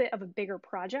a little bit of a bigger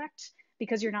project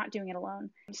because you're not doing it alone.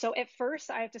 So at first,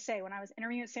 I have to say, when I was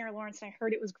interviewing at Sarah Lawrence and I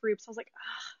heard it was groups, I was like,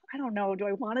 I don't know. Do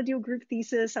I want to do a group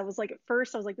thesis? I was like, at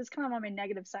first, I was like, this is kind of on my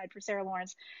negative side for Sarah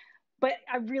Lawrence. But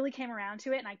I really came around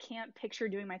to it, and I can't picture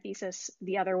doing my thesis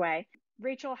the other way.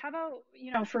 Rachel, how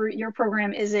about, for your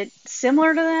program, is it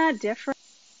similar to that, different?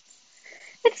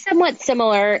 It's somewhat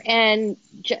similar, and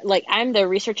like I'm the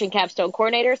Research and Capstone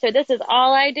Coordinator, so this is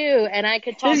all I do, and I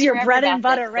could talk This is your forever bread and about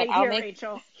butter this, right here,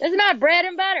 Rachel. This is my bread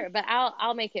and butter, but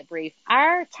I'll make it brief.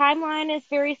 Our timeline is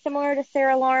very similar to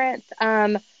Sarah Lawrence.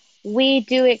 We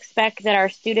do expect that our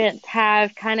students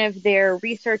have kind of their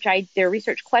research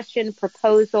question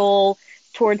proposal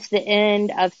towards the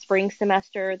end of spring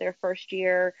semester, their first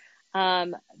year.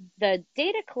 The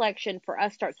data collection for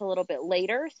us starts a little bit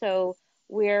later, so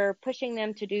we're pushing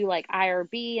them to do like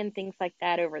IRB and things like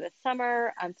that over the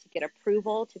summer to get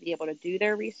approval to be able to do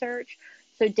their research.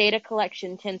 So data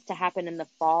collection tends to happen in the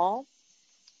fall.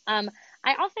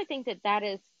 I also think that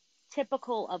is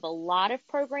typical of a lot of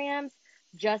programs,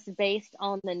 just based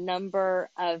on the number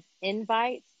of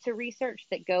invites to research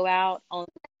that go out on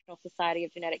the National Society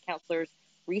of Genetic Counselors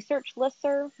research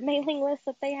listserv mailing list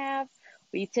that they have.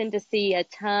 We tend to see a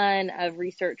ton of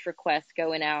research requests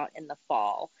going out in the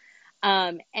fall.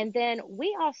 And then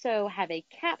we also have a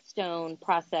capstone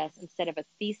process instead of a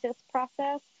thesis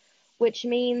process, which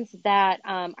means that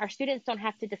our students don't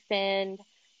have to defend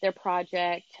their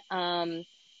project.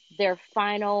 Their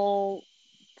final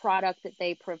product that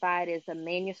they provide is a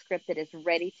manuscript that is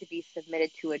ready to be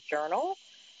submitted to a journal.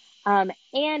 And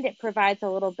it provides a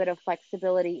little bit of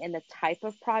flexibility in the type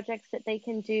of projects that they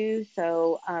can do.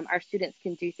 So our students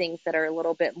can do things that are a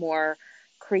little bit more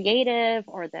creative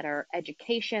or that are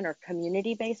education or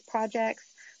community-based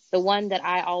projects. The one that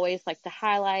I always like to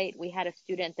highlight, we had a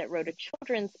student that wrote a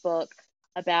children's book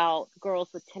about girls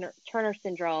with Turner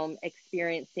syndrome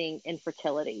experiencing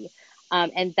infertility.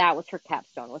 And that was her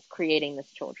capstone, was creating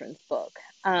this children's book.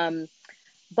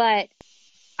 But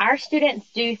our students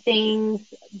do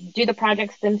the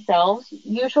projects themselves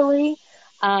usually,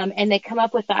 and they come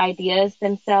up with the ideas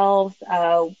themselves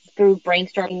through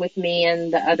brainstorming with me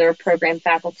and the other program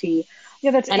faculty.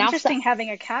 Yeah, that's interesting having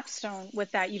a capstone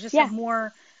with that. You just have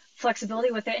more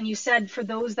flexibility with it. And you said for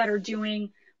those that are doing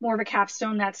more of a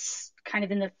capstone that's kind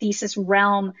of in the thesis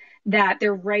realm, that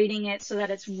they're writing it so that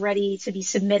it's ready to be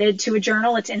submitted to a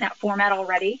journal. It's in that format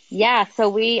already. Yeah,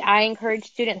 so I encourage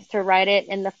students to write it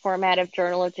in the format of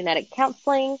Journal of Genetic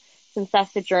Counseling, since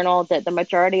that's the journal that the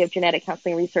majority of genetic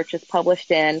counseling research is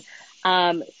published in,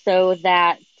 so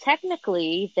that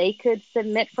technically they could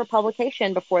submit for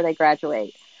publication before they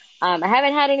graduate. I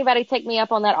haven't had anybody take me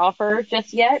up on that offer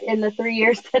just yet in the 3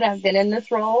 years that I've been in this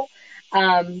role,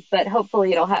 but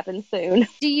hopefully it'll happen soon.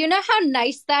 Do you know how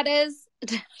nice that is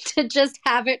to just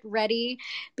have it ready?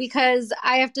 Because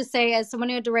I have to say, as someone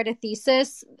who had to write a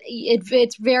thesis,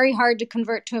 it's very hard to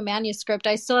convert to a manuscript.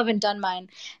 I still haven't done mine,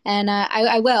 and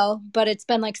I will, but it's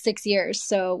been like 6 years,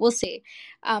 so we'll see.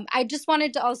 I just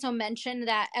wanted to also mention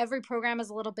that every program is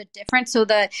a little bit different. So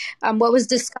what was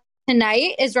discussed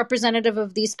tonight is representative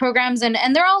of these programs, and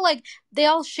they're all like, they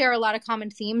all share a lot of common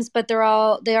themes, but they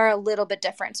are a little bit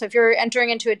different. So if you're entering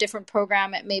into a different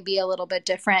program, it may be a little bit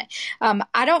different.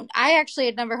 I actually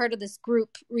had never heard of this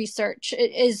group research.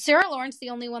 Is Sarah Lawrence the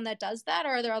only one that does that, or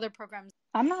are there other programs?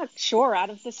 I'm not sure. Out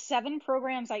of the 7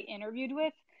 programs I interviewed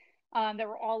with, that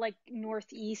were all like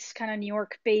Northeast, kind of New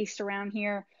York based around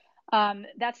here,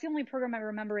 that's the only program I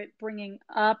remember it bringing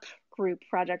up group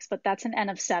projects, but that's an N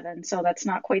of 7, so that's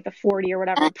not quite the 40 or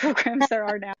whatever programs there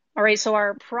are now. All right, so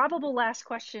our probable last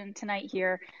question tonight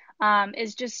here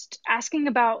is just asking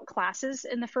about classes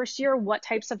in the first year. What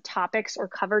types of topics are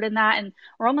covered in that? And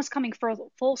we're almost coming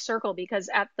full circle, because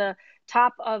at the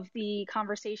top of the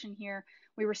conversation here,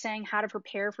 we were saying how to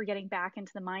prepare for getting back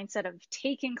into the mindset of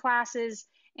taking classes,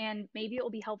 and maybe it will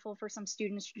be helpful for some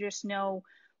students to just know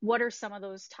what are some of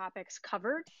those topics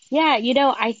covered. Yeah,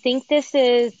 I think this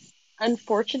is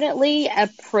unfortunately a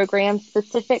program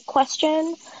specific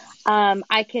question.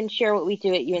 I can share what we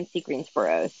do at UNC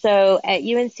Greensboro. So at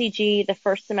UNCG, the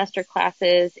first semester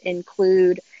classes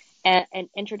include an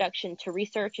introduction to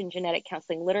research and genetic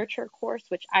counseling literature course,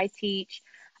 which I teach.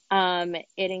 It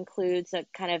includes a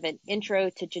kind of an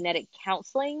intro to genetic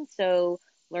counseling, so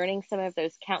learning some of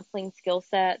those counseling skill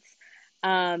sets.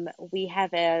 We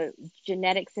have a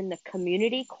genetics in the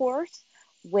community course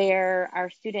where our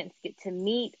students get to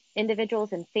meet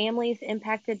individuals and families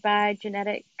impacted by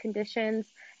genetic conditions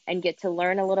and get to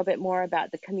learn a little bit more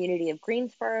about the community of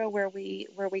Greensboro where we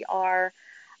are.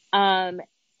 And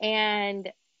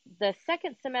the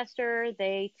second semester,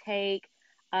 they take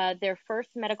their first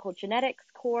medical genetics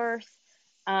course,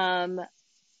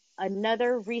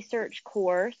 another research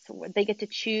course. They get to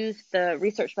choose the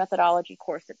research methodology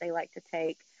course that they like to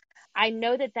take. I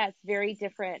know that that's very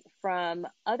different from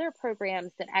other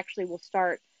programs that actually will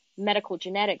start medical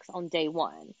genetics on day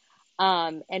 1.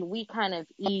 And we kind of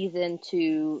ease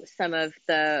into some of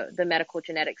the medical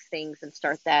genetics things and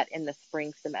start that in the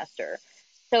spring semester.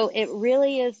 So it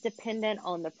really is dependent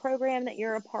on the program that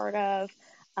you're a part of.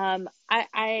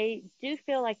 I do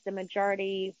feel like the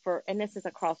majority and this is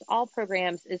across all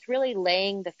programs, is really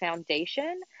laying the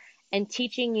foundation and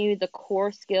teaching you the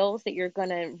core skills that you're going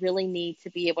to really need to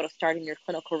be able to start in your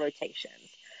clinical rotations.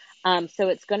 So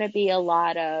it's going to be a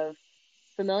lot of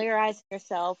familiarizing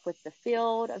yourself with the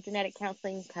field of genetic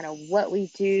counseling, kind of what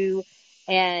we do,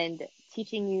 and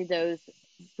teaching you those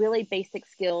really basic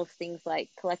skills, things like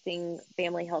collecting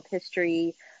family health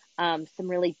history, some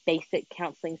really basic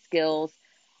counseling skills,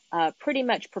 pretty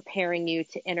much preparing you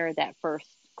to enter that first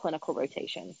clinical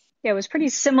rotation. Yeah, it was pretty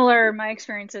similar, my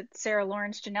experience at Sarah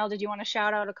Lawrence. Janelle, did you want to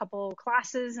shout out a couple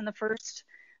classes in the first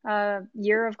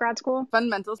year of grad school?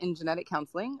 Fundamentals in genetic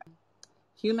counseling,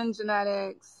 human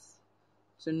genetics,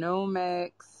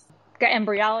 genomics. Got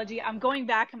embryology. I'm going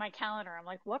back in my calendar. I'm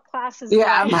like, what classes did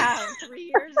I have 3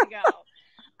 years ago?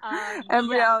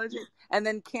 Embryology. Yeah. And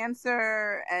then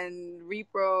cancer and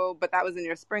repro, but that was in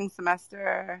your spring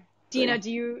semester. Dena,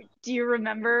 do you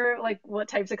remember like what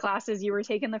types of classes you were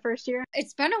taking the first year?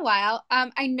 It's been a while.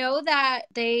 I know that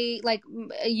they, like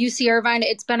UC Irvine,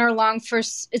 it's been around for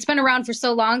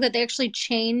so long that they actually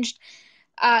changed.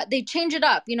 They change it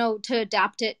up, to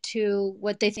adapt it to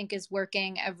what they think is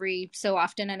working every so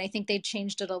often. And I think they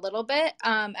changed it a little bit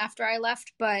after I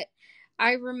left. But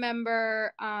I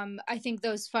remember, I think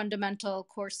those fundamental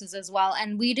courses as well.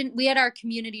 And we had our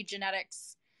community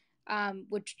genetics,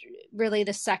 which really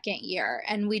the second year.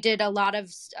 And we did a lot of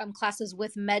classes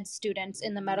with med students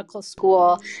in the medical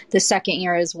school the second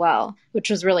year as well, which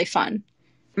was really fun.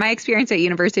 My experience at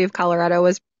University of Colorado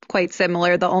was quite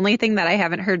similar. The only thing that I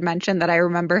haven't heard mentioned that I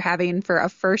remember having for a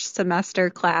first semester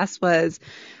class was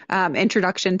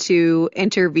introduction to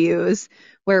interviews,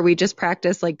 where we just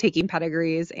practiced like taking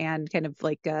pedigrees, and kind of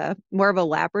like more of a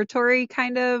laboratory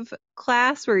kind of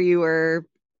class where you were,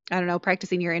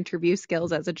 practicing your interview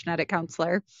skills as a genetic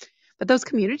counselor. But those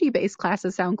community-based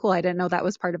classes sound cool. I didn't know that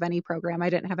was part of any program. I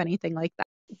didn't have anything like that.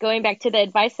 Going back to the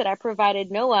advice that I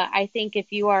provided Noah, I think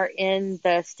if you are in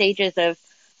the stages of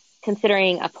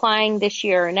considering applying this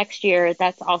year or next year,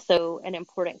 that's also an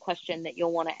important question that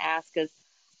you'll want to ask is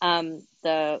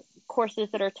the courses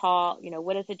that are taught,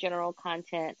 what is the general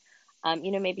content?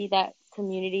 Maybe that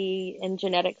community and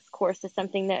genetics course is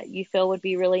something that you feel would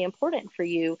be really important for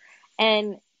you.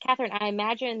 And Catherine, I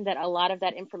imagine that a lot of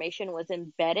that information was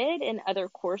embedded in other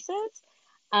courses,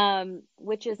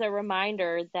 which is a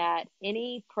reminder that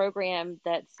any program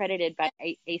that's accredited by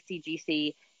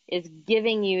ACGC is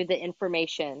giving you the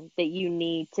information that you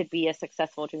need to be a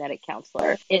successful genetic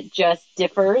counselor. It just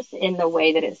differs in the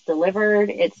way that it's delivered.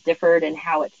 It's differed in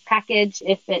how it's packaged.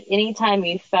 If at any time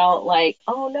you felt like,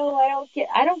 oh no,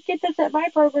 I don't get this at my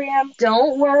program,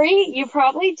 don't worry, you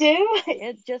probably do.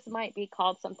 It just might be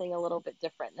called something a little bit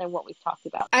different than what we've talked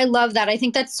about. I love that. I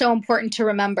think that's so important to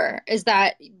remember, is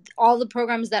that all the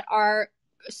programs that are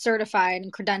certified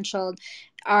and credentialed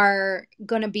are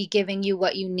going to be giving you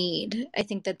what you need. I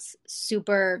think that's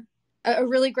a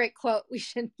really great quote we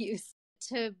should use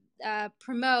to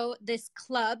promote this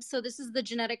club. So this is the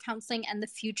Genetic Counseling and the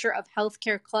Future of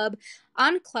Healthcare Club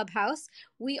on Clubhouse.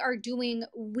 We are doing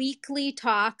weekly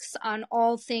talks on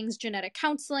all things genetic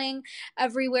counseling,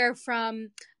 everywhere from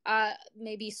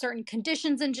maybe certain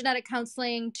conditions in genetic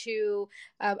counseling to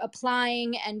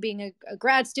applying and being a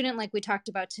grad student like we talked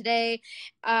about today,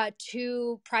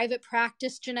 to private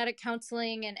practice genetic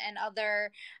counseling and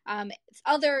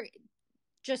other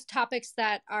just topics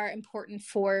that are important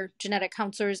for genetic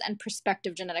counselors and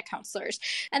prospective genetic counselors.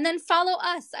 And then follow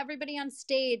us. Everybody on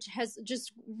stage has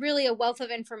just really a wealth of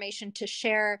information to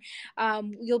share.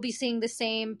 You'll be seeing the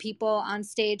same people on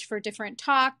stage for different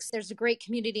talks. There's a great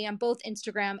community on both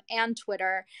Instagram and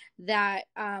Twitter that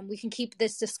we can keep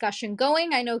this discussion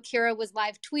going. I know Kira was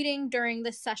live tweeting during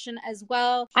this session as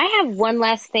well. I have one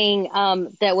last thing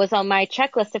that was on my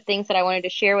checklist of things that I wanted to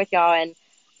share with y'all, and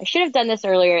I should have done this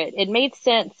earlier. It made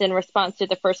sense in response to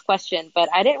the first question, but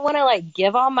I didn't want to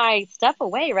give all my stuff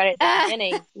away right at the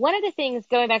beginning. One of the things,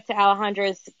 going back to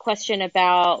Alejandra's question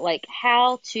about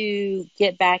how to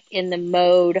get back in the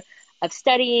mode of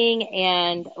studying,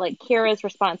 and Kira's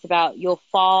response about you'll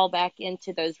fall back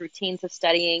into those routines of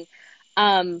studying.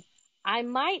 I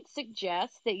might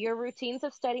suggest that your routines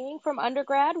of studying from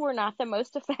undergrad were not the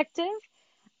most effective.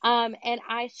 And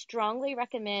I strongly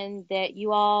recommend that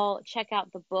you all check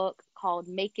out the book called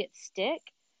Make It Stick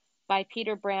by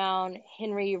Peter Brown,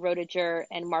 Henry Roediger,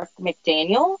 and Mark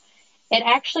McDaniel. It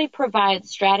actually provides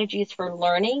strategies for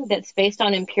learning that's based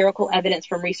on empirical evidence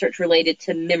from research related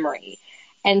to memory.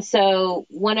 And so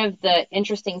one of the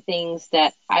interesting things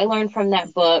that I learned from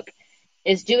that book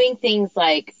is doing things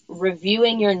like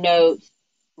reviewing your notes,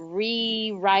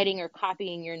 rewriting or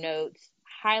copying your notes,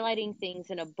 highlighting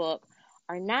things in a book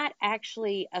are not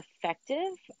actually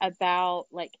effective about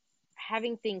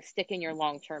having things stick in your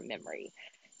long-term memory.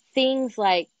 Things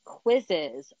like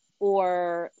quizzes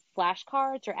or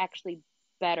flashcards are actually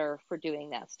better for doing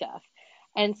that stuff.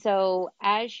 And so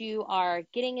as you are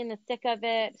getting in the thick of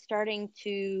it, starting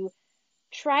to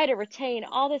try to retain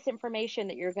all this information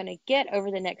that you're going to get over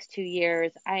the next 2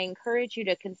 years, I encourage you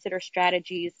to consider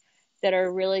strategies that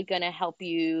are really going to help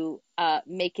you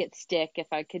make it stick, if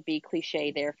I could be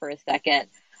cliche there for a second.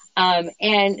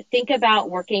 And think about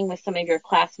working with some of your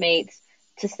classmates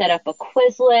to set up a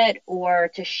Quizlet or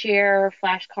to share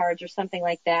flashcards or something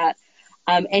like that.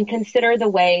 And consider the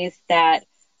ways that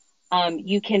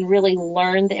you can really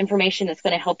learn the information that's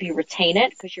going to help you retain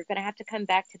it, because you're going to have to come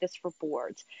back to this for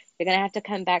boards. You're going to have to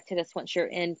come back to this once you're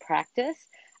in practice.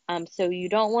 So you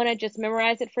don't want to just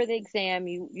memorize it for the exam.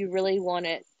 You really want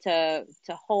it to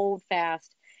hold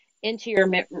fast into your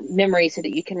memory so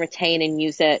that you can retain and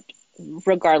use it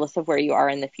regardless of where you are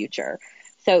in the future.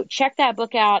 So check that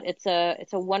book out. It's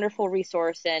a wonderful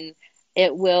resource, and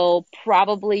it will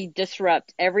probably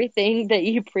disrupt everything that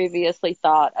you previously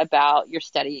thought about your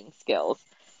studying skills.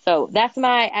 So that's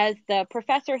as the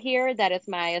professor here, that is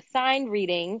my assigned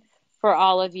reading for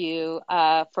all of you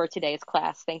for today's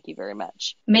class. Thank you very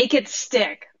much. Make it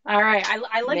stick. All right.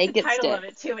 I like Make the it title stick. of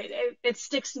it too. It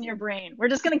sticks in your brain. We're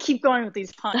just going to keep going with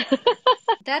these puns.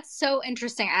 That's so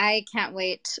interesting. I can't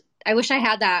wait. I wish I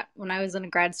had that when I was in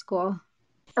grad school.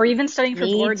 Or even studying for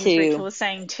Me boards, too. as Rachel was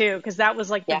saying too, because that was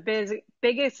the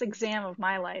biggest exam of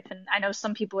my life. And I know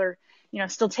some people are,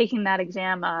 still taking that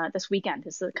exam this weekend.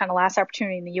 It's the kind of last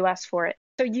opportunity in the US for it.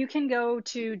 So you can go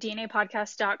to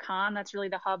dnapodcast.com. That's really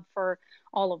the hub for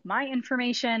all of my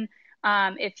information.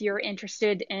 If you're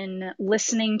interested in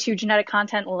listening to genetic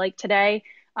content like today,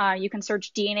 you can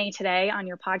search DNA Today on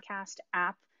your podcast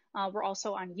app. We're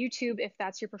also on YouTube if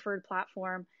that's your preferred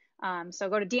platform. So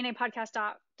go to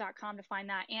dnapodcast.com to find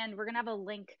that. And we're going to have a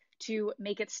link to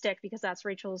Make It Stick because that's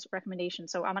Rachel's recommendation.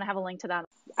 So I'm going to have a link to that.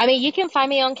 I mean, you can find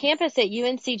me on campus at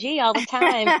UNCG all the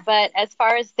time, but as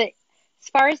far as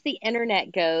the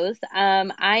internet goes,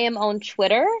 I am on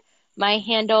Twitter. My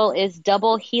handle is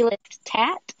double helix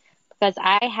tat because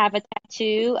I have a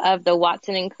tattoo of the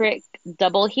Watson and Crick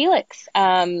double helix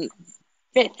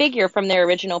figure from their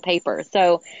original paper.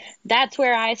 So that's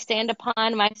where I stand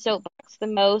upon my soapbox the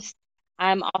most.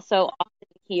 I'm also often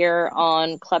here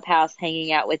on Clubhouse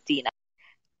hanging out with Dena.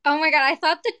 Oh my God, I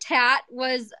thought the tat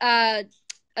was an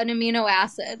amino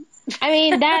acid. I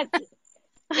mean,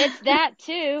 it's that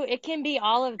too. It can be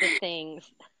all of the things.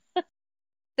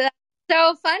 That's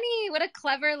so funny. What a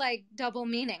clever, like, double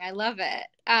meaning. I love it.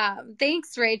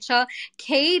 Thanks, Rachel.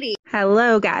 Katie.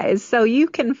 Hello, guys. So you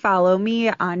can follow me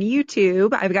on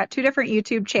YouTube. I've got 2 different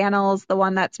YouTube channels. The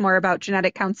one that's more about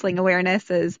genetic counseling awareness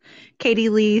is Katie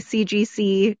Lee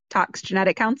CGC Talks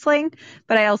Genetic Counseling.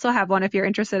 But I also have one if you're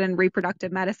interested in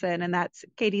reproductive medicine, and that's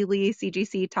Katie Lee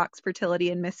CGC Talks Fertility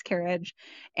and Miscarriage.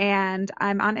 And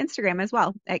I'm on Instagram as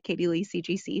well at Katie Lee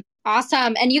CGC.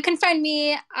 Awesome. And you can find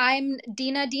me, I'm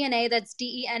Dena DNA, that's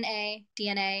DENA,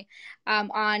 DNA,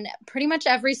 on pretty much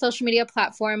every social media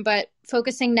platform, but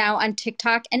focusing now on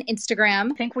TikTok and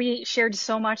Instagram. I think we shared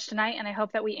so much tonight, and I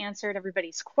hope that we answered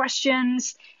everybody's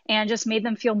questions and just made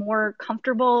them feel more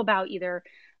comfortable about either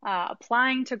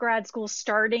applying to grad school,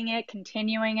 starting it,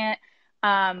 continuing it.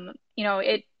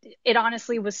 It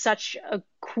honestly was such a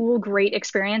cool, great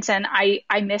experience, and I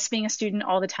miss being a student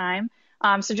all the time.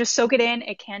 So just soak it in.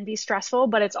 It can be stressful,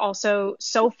 but it's also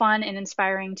so fun and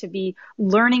inspiring to be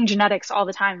learning genetics all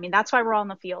the time. I mean, that's why we're all in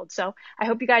the field. So I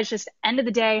hope you guys just, end of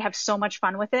the day, have so much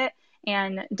fun with it,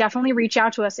 and definitely reach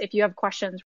out to us if you have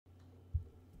questions.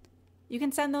 You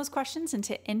can send those questions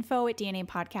into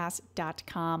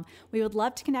info@dnapodcast.com. We would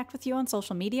love to connect with you on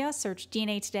social media. Search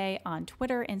DNA Today on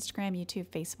Twitter, Instagram, YouTube,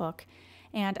 Facebook.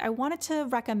 And I wanted to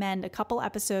recommend a couple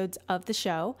episodes of the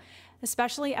show,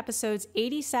 especially episodes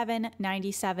 87,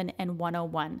 97, and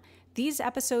 101. These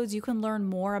episodes, you can learn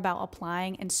more about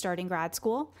applying and starting grad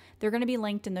school. They're going to be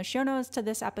linked in the show notes to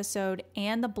this episode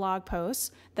and the blog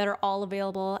posts that are all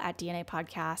available at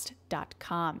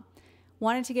dnapodcast.com.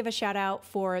 Wanted to give a shout out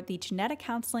for the Genetic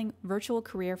Counseling Virtual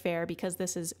Career Fair because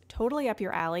this is totally up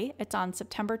your alley. It's on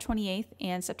September 28th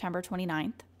and September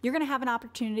 29th. You're going to have an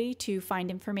opportunity to find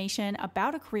information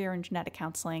about a career in genetic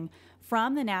counseling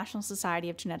from the National Society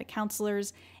of Genetic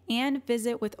Counselors and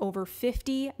visit with over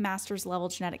 50 master's level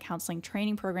genetic counseling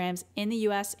training programs in the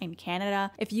US and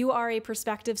Canada. If you are a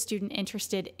prospective student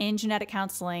interested in genetic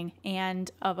counseling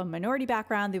and of a minority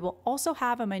background, they will also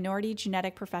have a Minority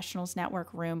Genetic Professionals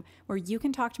Network room where you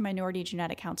can talk to minority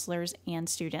genetic counselors and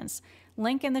students.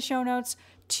 Link in the show notes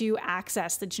to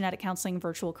access the Genetic Counseling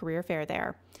Virtual Career Fair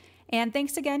there. And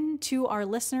thanks again to our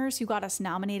listeners who got us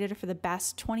nominated for the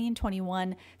Best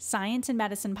 2021 Science and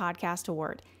Medicine Podcast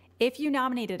Award. If you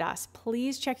nominated us,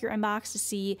 please check your inbox to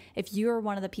see if you are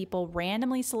one of the people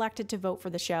randomly selected to vote for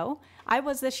the show. I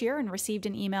was this year and received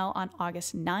an email on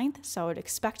August 9th, so I would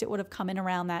expect it would have come in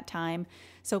around that time.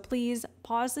 So please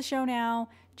pause the show now,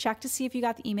 check to see if you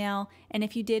got the email, and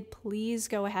if you did, please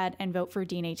go ahead and vote for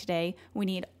DNA Today. We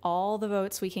need all the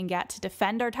votes we can get to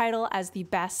defend our title as the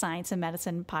best science and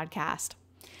medicine podcast.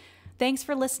 Thanks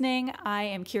for listening. I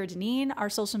am Kira Dineen. Our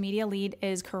social media lead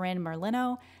is Corinne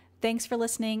Merlino. Thanks for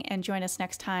listening, and join us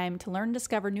next time to learn and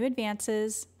discover new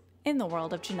advances in the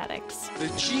world of genetics. The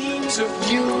genes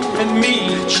of you and me,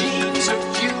 the genes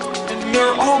of you and me,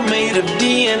 we're all made of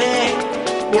DNA.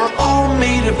 We're all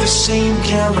made of the same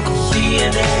chemical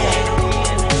DNA.